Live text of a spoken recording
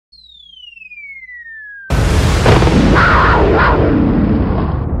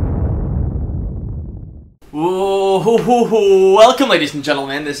Welcome, ladies and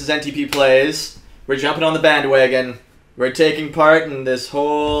gentlemen. This is NTP Plays. We're jumping on the bandwagon. We're taking part in this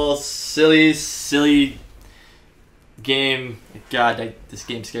whole silly game. God, this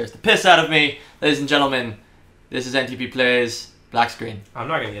game scares the piss out of me. Ladies and gentlemen, this is NTP Plays. Black screen. I'm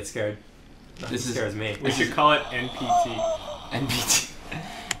not gonna get scared. This scares me. We should call it NP.T.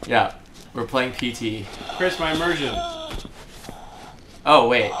 NP.T. Yeah, we're playing PT. Chris, my immersion. Oh,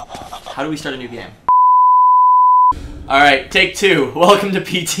 wait. How do we start a new game? Alright, take two. Welcome to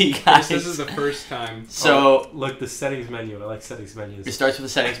PT, guys. This is the first time. So, look, the settings menu. I like settings menus. It starts with the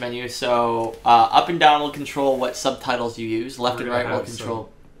settings menu. So, up and down will control what subtitles you use. Left and right will control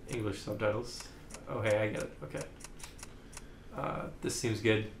English subtitles. Oh, hey, I get it. Okay. This seems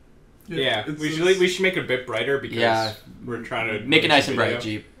good. Yeah, we should make it a bit brighter because we're trying to make it nice and bright,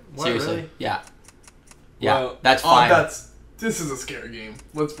 Jeep. What, seriously, really? yeah, well, that's fine. This is a scary game.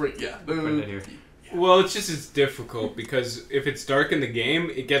 Let's break. Yeah. Put it here. Well, it's difficult because if it's dark in the game,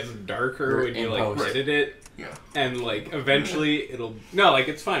 it gets darker when you like edit it. Yeah. And like eventually it'll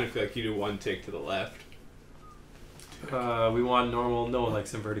it's fine if like you do one tick to the left. We want normal. No one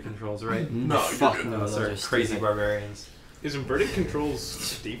likes inverted controls, right? No, fuck no. Those are crazy barbarians. Is inverted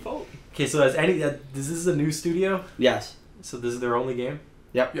controls default? Okay, so this is a new studio. Yes. So this is their only game.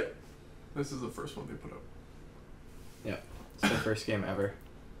 Yep. Yep. This is the first one they put up. Yep. It's the first game ever.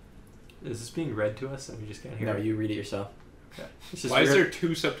 Is this being read to us and we just can't hear it? No, you read it yourself. Okay. Why is there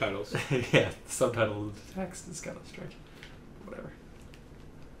two subtitles? Yeah, the subtitle of the text is kind of strange. Whatever.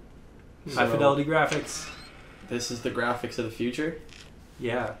 High fidelity graphics. This is the graphics of the future.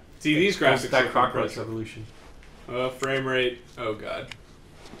 Yeah. See, these graphics that are cockroach revolution. Frame rate. Oh god.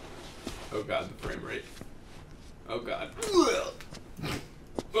 Oh god, the frame rate. Oh god.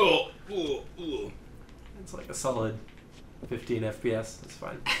 It's like a solid 15 FPS. That's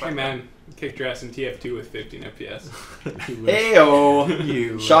fine. Hey man, kicked your ass in TF2 with 15 FPS. Heyo!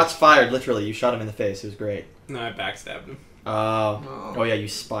 You Shots fired, literally. You shot him in the face. It was great. No, I backstabbed him. Oh yeah, you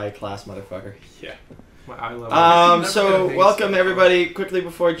spy class motherfucker. Yeah. My eye level. So welcome everybody. Quickly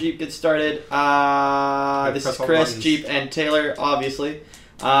before Jeep gets started, this is Chris, Jeep, and Taylor. Obviously,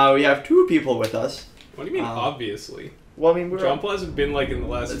 we have two people with us. What do you mean, obviously? Well, I mean, John Paul hasn't been like in the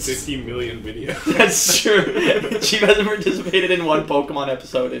last 50 million videos. That's true. Jeep hasn't participated in one Pokemon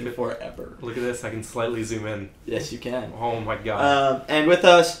episode in forever. Look at this. I can slightly zoom in. Yes, you can. Oh my god. And with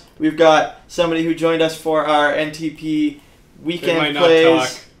us, we've got somebody who joined us for our NTP weekend they might plays. not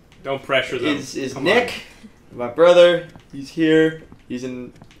talk. Don't pressure them. Is Nick, my brother. He's here. He's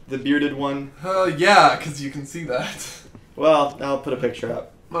in the bearded one. Yeah, because you can see that. Well, I'll put a picture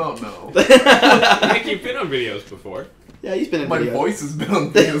up. Oh no. Nick, you've been on videos before. Yeah, he's been in My videos. voice has been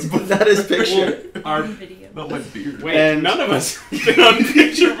on videos before. Not his picture. Our video. Not my beard. Wait, And- none of us have been on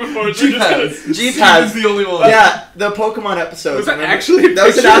picture before. Jeep has. Jeep Jeep has. is the only one. Yeah, the Pokemon episode. Was that remember? actually a That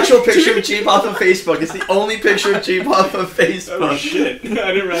was an picture? actual picture of Jeep off of Facebook. It's the only picture of Jeep off of Facebook. Oh shit! I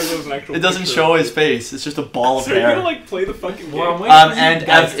didn't realize it was an actual. It doesn't picture. show his face. It's just a ball of So you're hair. gonna like play the fucking game? Well, I'm waiting for and you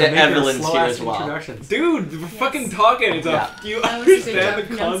guys to make your Evelyn's slow here ass as well. introductions. Dude, we're fucking talking. It's Yeah. you That was a good understand job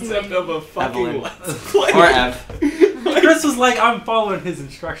the concept pronouncing of a fucking Evelyn. let's play. Or Ev. Chris was like, I'm following his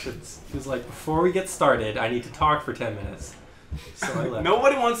instructions. He was like, before we get started, I need to talk for 10 minutes. So I left.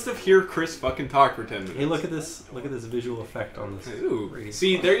 Nobody wants to hear Chris fucking talk for 10 minutes. Hey, look at this visual effect on this. Ooh. radio.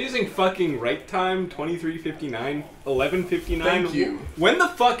 See, they're using fucking right time 23:59, 11:59. Thank you. When the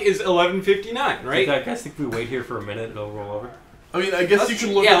fuck is 11:59, right? I guess if we wait here for a minute, it'll roll over. I mean, I guess you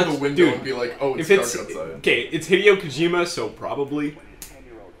can look out the window and be like, oh, it's If dark it's outside. okay, it's Hideo Kojima, so probably.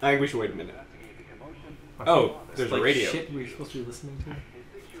 I think we should wait a minute. Oh, there's like a radio. Shit we're supposed to be listening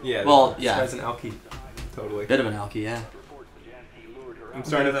to. Yeah. Well, This yeah. guy's an alky. totally. Bit of an alky, yeah. I'm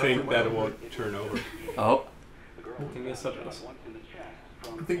starting to Yeah, think that that it would- won't turn over. Oh, Give me a subtitles.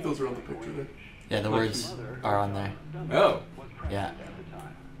 I think those are on the picture there. yeah, the words are on there. Oh. Yeah.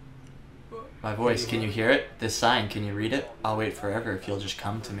 My voice, can you hear it? This sign, can you read it? I'll wait forever if you'll just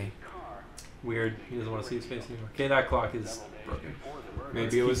come to me. Weird. He doesn't want to see his face anymore. Okay, that clock is broken.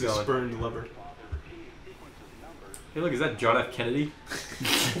 Maybe it was a Keep going. spurned lover. Hey, look, is that John F. Kennedy?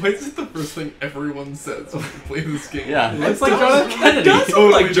 Why is it the first thing everyone says when you play this game? Yeah. It looks like John F. It Kennedy. does look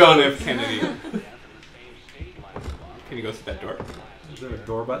Totally like John does. F. Kennedy. Can you go through that door? Is there a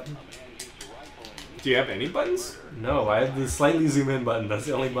door button? Do you have any buttons? No, I have the slightly zoom in button. That's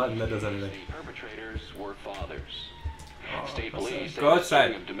the only button that does anything. Perpetrators were fathers. Oh, State that's police sad. say Go the outside.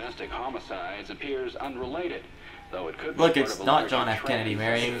 string of domestic homicides appears unrelated, though it could be Look, part it's of a not larger John F. trend. Kennedy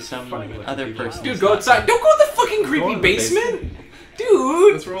marrying some Funny looking other people. person. Dude, go outside. Don't go in the fucking Go creepy in the basement!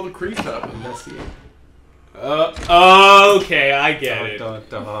 Dude! That's where all the creeps happen. Investigate. Okay, I get it. Dun,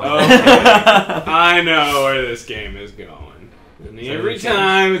 dun, dun. Okay, I know where this game is going. And Is that every what it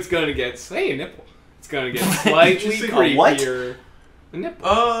time it's gonna get a nipple. It's gonna get slightly say a what? creepier. A nipple.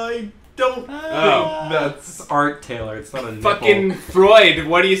 I don't Oh. think that's... It's art, Taylor. It's not a nipple. Fucking Freud.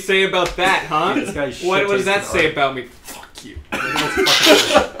 What do you say about that, huh? This guy's shit What does that tasting say art. about me? Fuck you.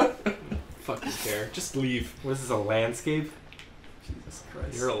 Fucking care. Just leave. What is this, a landscape? Jesus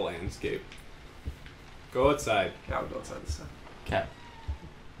Christ. You're a landscape. Go outside. Yeah, I'll go outside this time. Okay.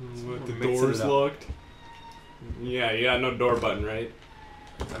 What, the We're mixing door's it up. locked? Yeah, you got no door button, right?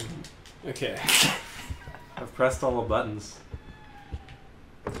 Okay. I've pressed all the buttons.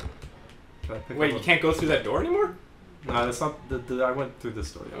 Can I pick Wait, up you a- can't go through that door anymore? No, that's not. I went through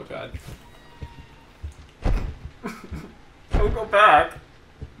this door. Oh god. Don't go back.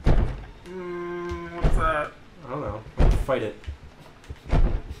 What's that? I don't know. I'm gonna fight it.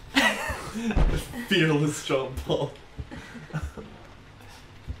 Fearless John Paul.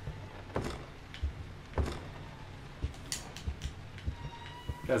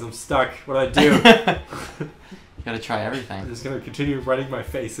 Guys, I'm stuck. What do I do? Gotta try I'm everything. just gonna continue running my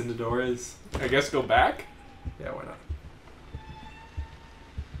face into doors. I guess go back? Yeah, why not?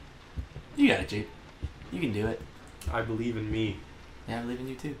 You got it, Jeep. You can do it. I believe in me. Yeah, I believe in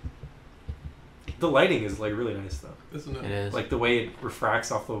you too. The lighting is like really nice though. Isn't it? It is. Like the way it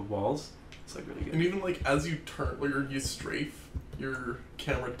refracts off the walls. It's like really And good. even like as you turn, or you strafe, your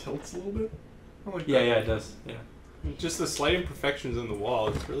camera tilts a little bit. I like Yeah, that. yeah, it does. Yeah. Just the slight imperfections in the wall.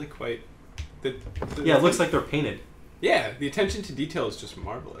 It's really quite. The Yeah, it looks like they're painted. Yeah, the attention to detail is just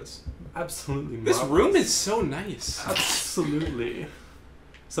marvelous. Absolutely. This marvelous. room is so nice. Absolutely.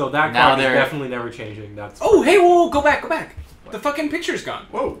 So that Now clock is they're- definitely never changing. That's Oh, hey, whoa, go back, go back. The fucking picture's gone.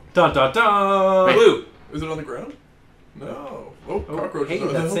 Whoa! dun dun dun. Blue. Is it on the ground? No. Oh, Oh, cockroaches. hey,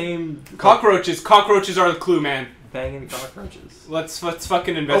 are that there. same Cockroaches. Cockroaches are the clue, man. banging cockroaches. Let's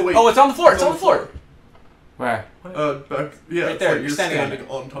fucking invest. Oh, wait. Oh, it's on the floor. It's on the floor. Where? Back. Yeah, Right it's there, like you're you're standing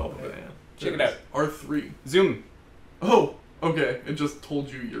on on top of it. Check it out. R3. Zoom. Oh, okay. It just told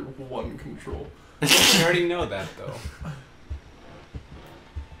you your one control. I already know that though.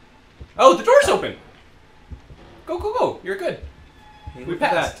 Oh, the door's open. Go, go, go. You're good. Hey, We look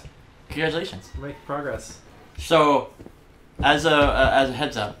at passed. that. Congratulations. We're making progress. So, as a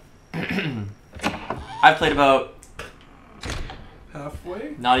heads up, I've played about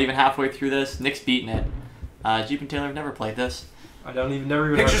Halfway? not even halfway through this. Nick's beaten it. Jeep and Taylor have never played this. I don't even never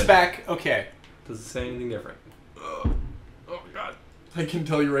even Picture's heard it. back. Okay. Does it say anything different? Oh god. I can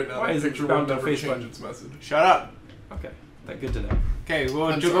tell you right now, Why the is it picture will bound to never face change button? its message. Shut up. Okay, that good to know. Okay, well,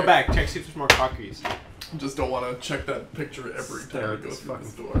 I'm go sorry. back. Check see if there's more cockies. Just don't want to check that picture every Stare time at you go this through fucking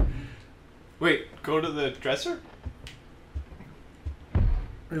this door. Wait, go to the dresser?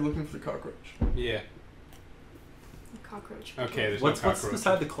 Are you looking for the cockroach? Yeah. Cockroach. Okay, there's What's no what's cockroach.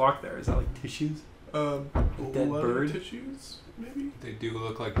 beside the clock there? Is that like tissues? Dead Bloody bird? tissues, maybe? They do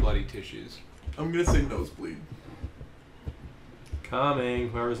look like bloody tissues. I'm gonna say nosebleed. Coming.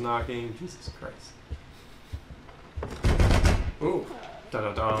 Whoever's knocking. Jesus Christ. Oh, Dun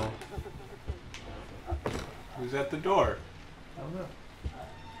dun dun. Who's at the door? I don't know.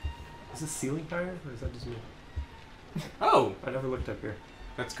 Is this ceiling higher or is that just me? Oh, I never looked up here.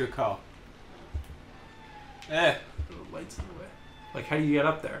 that's a good call. The lights in the way. Like, how do you get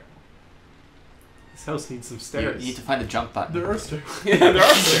up there? This house needs some You stairs. need to find the jump button. there are stairs. Yeah, there are They're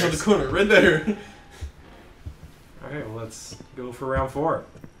on stairs. the corner, right there. Alright, well, let's go for round 4.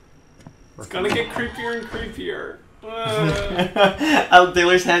 It's gonna get creepier and creepier.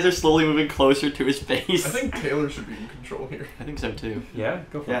 Taylor's hands are slowly moving closer to his face. I think Taylor should be in control here. I think so too. Yeah,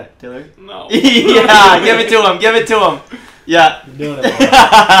 go for Yeah, it. Taylor. No. Yeah, give it to him. Give it to him. Yeah. You're doing it.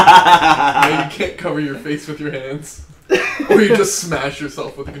 Now you can't cover your face with your hands. Or you just smash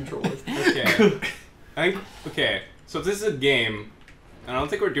yourself with the controller. Okay. I think. Okay. So if this is a game, I don't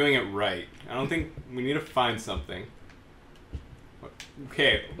think we're doing it right. I don't think we need to find something.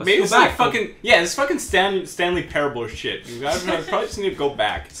 Okay, Let's maybe go it's like back. fucking this fucking Stanley Parable shit. You guys probably just need to go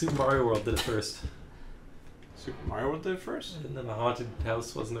back. Super Mario World did it first. Super Mario World did it first. And then the haunted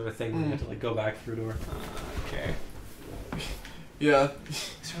house wasn't there a thing where you had to like go back through a door. Okay. Yeah.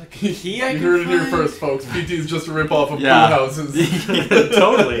 Is there like a key I You can heard it here find? first, folks. PT's just a rip-off of Yeah. Blue Houses.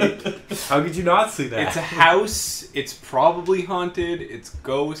 Totally. How could you not see that? It's a house. It's probably haunted. It's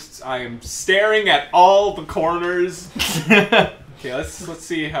ghosts. I am staring at all the corners. Okay, let's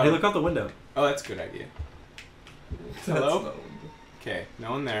see how. Hey, look out the window. Oh, that's a good idea. That's Hello? not- Okay, no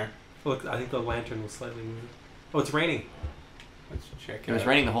one there. Look, I think the lantern was slightly moved. Oh, it's raining. Let's check It was out.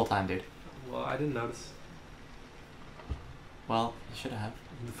 raining the whole time, dude. Well, I didn't notice. Well, you should have.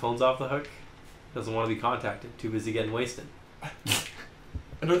 The phone's off the hook. Doesn't want to be contacted. Too busy getting wasted.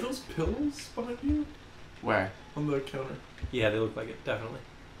 And are those pills behind you? Where? On the counter. Yeah, they look like it, definitely.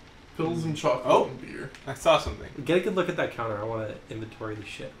 Pills and chocolate Oh. and beer. I saw something. Get a good look at that counter. I want to inventory the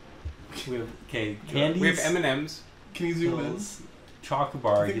shit. We have, candies. We have M&Ms. Can you zoom in? pills, chocolate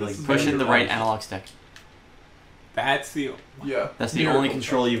bar. I think You this like is Push in the right punch. analog stick. That's the... Yeah. That's the Miracle only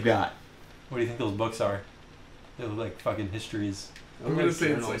control you've got. What do you think those books are? They look like fucking histories. I'm gonna say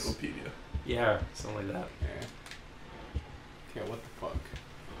journals. encyclopedia. Yeah, something like that. Okay, what the fuck?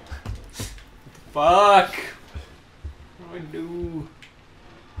 What the fuck? What do I do?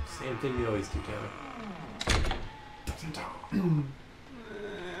 Same thing you always do, Tanner.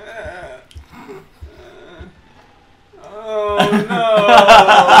 Oh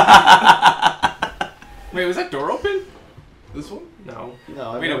no! Wait, was that door open? This one? No,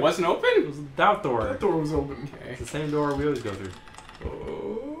 No, Wait, it wasn't it open? was that door. That door was open. Okay. It's the same door we always go through.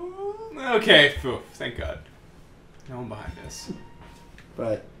 Oh. Okay, phew, thank God. No one behind us.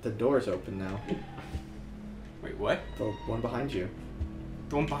 But the door's open now. Wait, what? The one behind you.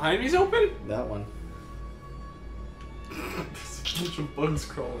 The one behind me's open? That one. There's a bunch of bugs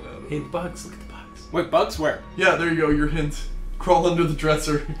crawling out of Hey, it. the bugs. Look at the bugs. Wait, bugs where? Yeah, there you go, your hint. Crawl under the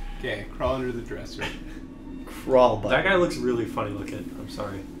dresser. Okay, crawl under the dresser. Crawl button. That guy looks really funny looking. I'm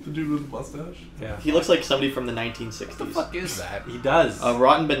sorry. The dude with the mustache. Yeah. He looks like somebody from the 1960s. is that? He does. A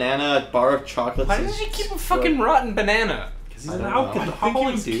rotten banana, a bar of chocolates. Why and does he keep a stroke. fucking rotten banana? Because he's I an don't know. I think he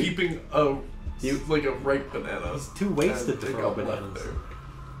alcoholic, was dude. keeping a like a ripe banana. He's too wasted and to they throw got left bananas.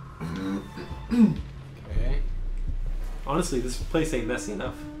 there. Okay. Honestly, this place ain't messy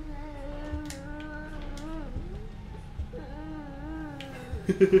enough.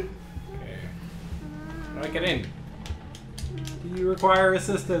 Okay. How do I get in? Do you require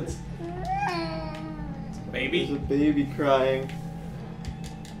assistance? There's Baby? a baby crying.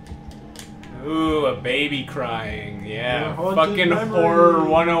 Ooh, a baby crying. Yeah. Your haunted Fucking memories. horror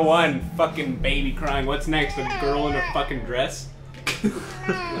 101. Fucking baby crying. What's next? A girl in a fucking dress?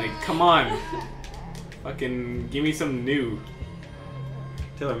 Like, come on. Fucking give me something new.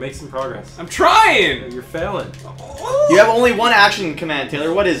 Taylor, make some progress. I'm trying! You're failing. You have only one action command,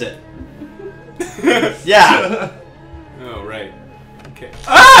 Taylor. What is it? Yeah. Oh, right. Okay.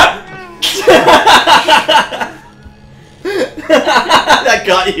 Ah! That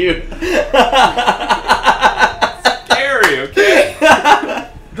got you. Scary, okay?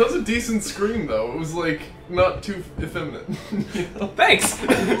 That was a decent scream though. It was like not too effeminate. You know? Thanks!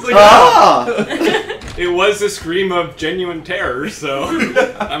 It's like, Ah! It was a scream of genuine terror, so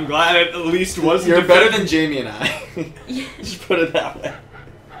I'm glad it at least wasn't. You're better than Jamie and I. Just put it that way.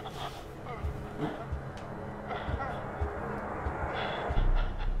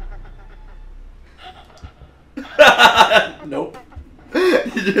 Nope.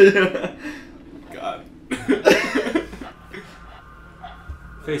 God.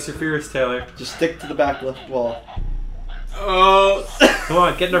 Face your fears, Taylor. Just stick to the back left wall. Oh. Come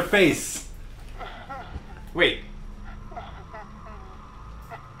on, get in her face. Wait.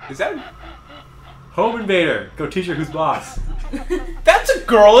 Is that. Home invader. Go teach her who's boss. That's a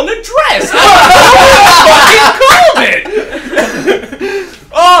girl in a dress! I fucking called it!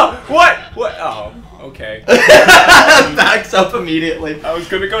 Oh! What? What? Oh, okay. Backs up immediately. I was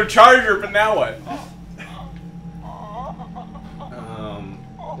gonna go charge her, but now what?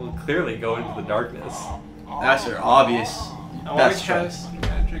 Well, clearly go into the darkness. That's your obvious I best wanna choice. cast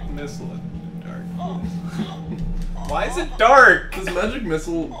magic missile in the dark. Why is it dark? does magic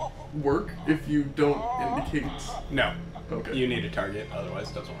missile work if you don't indicate? No. Okay. You need a target, otherwise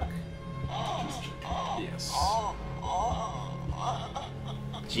it doesn't work. Just check. Yes.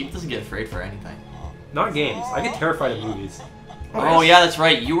 Jeep doesn't get afraid for anything. Not games. I get terrified of movies. Oh yeah, that's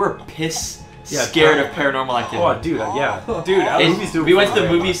right. You were scared of Paranormal Activity. Oh, dude, yeah. Dude, I was... movies do We went to the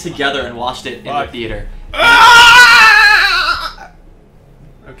fine. movies together and watched it in the Fuck. theater.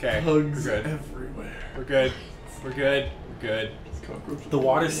 Okay. Hugs We're good. everywhere. We're good. We're good. We're good. Cockroaches. The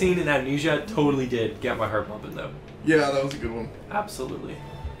water scene in Amnesia totally did get my heart pumping, though. Yeah, that was a good one. Absolutely.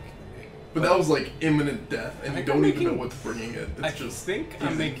 But that was like imminent death, and I you think I'm don't even know making- what's bringing it. It's I just think he's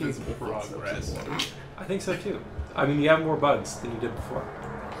I'm making invisible footsteps in progress. the water. I think so, too. I mean, you have more bugs than you did before.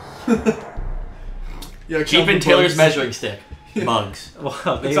 Yeah, Jeep count the and Taylor's bugs. measuring stick. Bugs.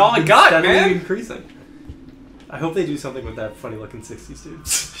 Well, That's all I been got, steadily man. increasing. I hope they do something with that funny-looking 60s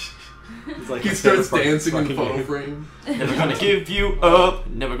dude. He's like He a starts fucking dancing in the fucking photo dude. frame. Never gonna give you up.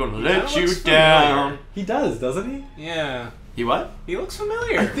 Never gonna let That you looks down. He does, doesn't he? Yeah. You what? He looks I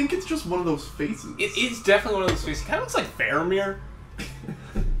familiar. think it's just one of those faces. It is definitely one of those faces. Kind of looks like Faramir.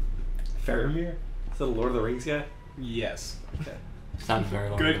 Faramir? Is that a Lord of the Rings guy? Yes. Okay. Sounds very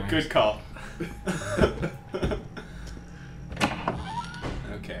long. Good call.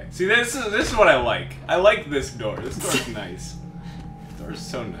 Okay. See, this is what I like. I like this door. This door's nice. This door's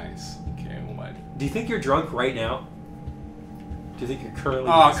so nice. Okay, what? Do you think you're drunk right now? Do you think you're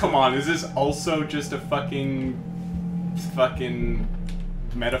currently? Oh, come on. Is this also just a fucking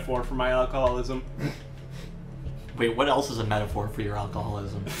metaphor for my alcoholism? Wait, what else is a metaphor for your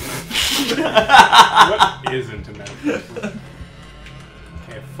alcoholism? What isn't a metaphor?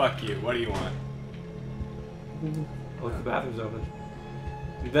 Okay, fuck you. What do you want? Look, the bathroom's open.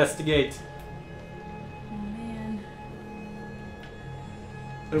 Investigate. Oh man.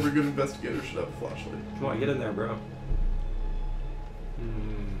 Every good investigator should have a flashlight. Come on, get in there, bro.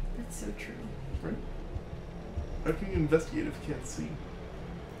 That's so true. Right? How can you investigate if you can't see?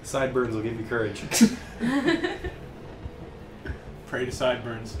 Sideburns will give you courage. Pray to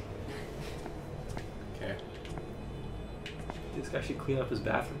sideburns. Okay. This guy should clean up his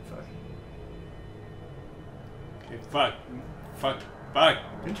bathroom. Fuck. Okay, fuck.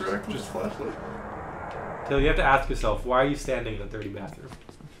 Interact with his flashlight. Taylor, you have to ask yourself, why are you standing in a dirty bathroom?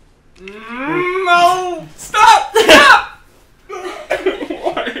 No! Stop! Stop!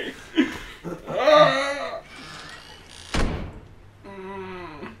 Why?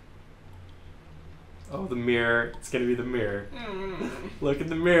 Oh, the mirror. It's gonna be the mirror. Look in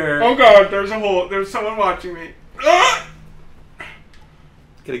the mirror. Oh god, there's a hole. There's someone watching me.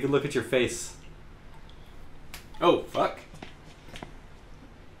 Get a good look at your face. Oh, fuck.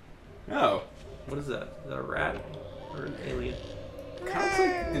 Oh. What is that? Is that a rat? Or an alien? Kind of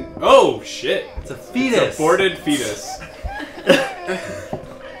like an... Oh, shit. It's a fetus! It's aborted fetus.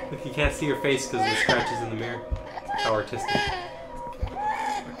 Look, you can't see your face because of the scratches in the mirror. How artistic.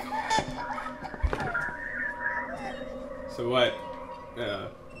 So what?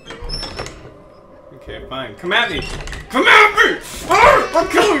 Okay, fine. Come at me! Come at me! I'll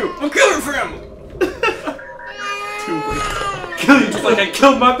kill you! I'll kill your family! Kill you just like I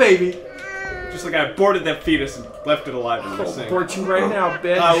killed my baby! Just like I aborted that fetus and left it alive in the I'll sink. abort you right now,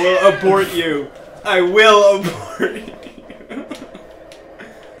 bitch. I will abort you. I will abort you.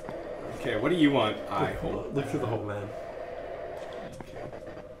 Okay, what do you want? Eye hole. Look through the hole, man.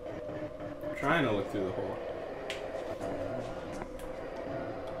 I'm trying to look through the hole.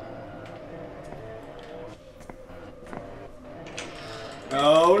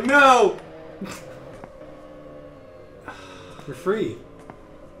 Oh no! You're free.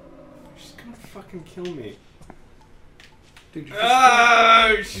 She's gonna fucking kill me. Dude, you're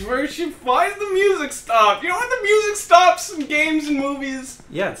Why does the music stop? You know when the music stops in games and movies?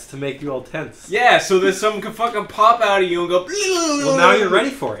 Yeah, it's to make you all tense. Yeah, so that someone can fucking pop out of you and go. Well, now you're ready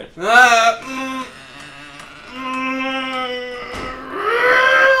for it.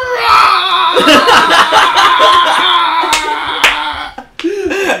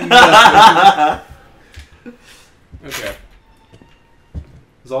 Okay.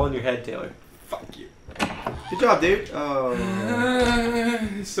 It's all in your head, Taylor. Fuck you. Good job, dude. Oh.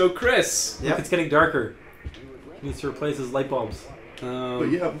 So Chris. Yep. It's getting darker. He needs to replace his light bulbs. But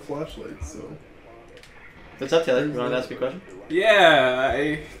you have a flashlight, so... What's up, Taylor? You want to ask me a question? Yeah,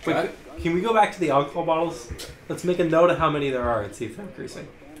 Wait, can we go back to the alcohol bottles? Let's make a note of how many there are and see if they're increasing.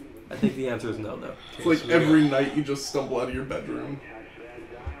 I think the answer is no, though. It's like every night you just stumble out of your bedroom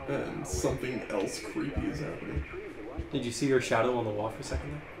and something else creepy is happening. Did you see your shadow on the wall for a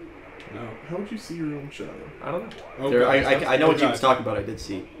second there? No. How would you see your own shadow? I don't know. Oh, There, God. I know what God. you was talking about. I did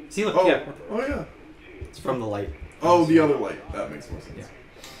see. See, look, Oh, yeah. oh yeah. It's from the light. Oh, the other light. That makes more sense. Yeah.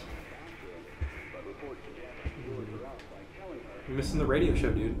 You're missing the radio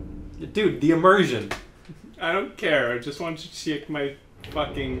show, dude. Dude, the immersion. I don't care. I just want to check my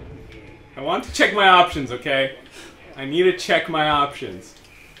fucking... I want to check my options, okay? I need to check my options.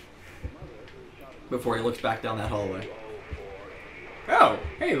 Before he looks back down that hallway. Oh,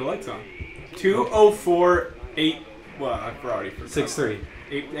 hey, the light's on. 2048... Well, I've already forgot. 6-3.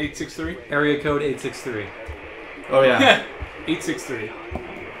 863? Area code 863. Oh yeah. 863.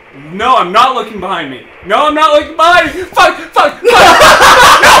 No, I'm not looking behind me. No, I'm not looking behind me. Fuck!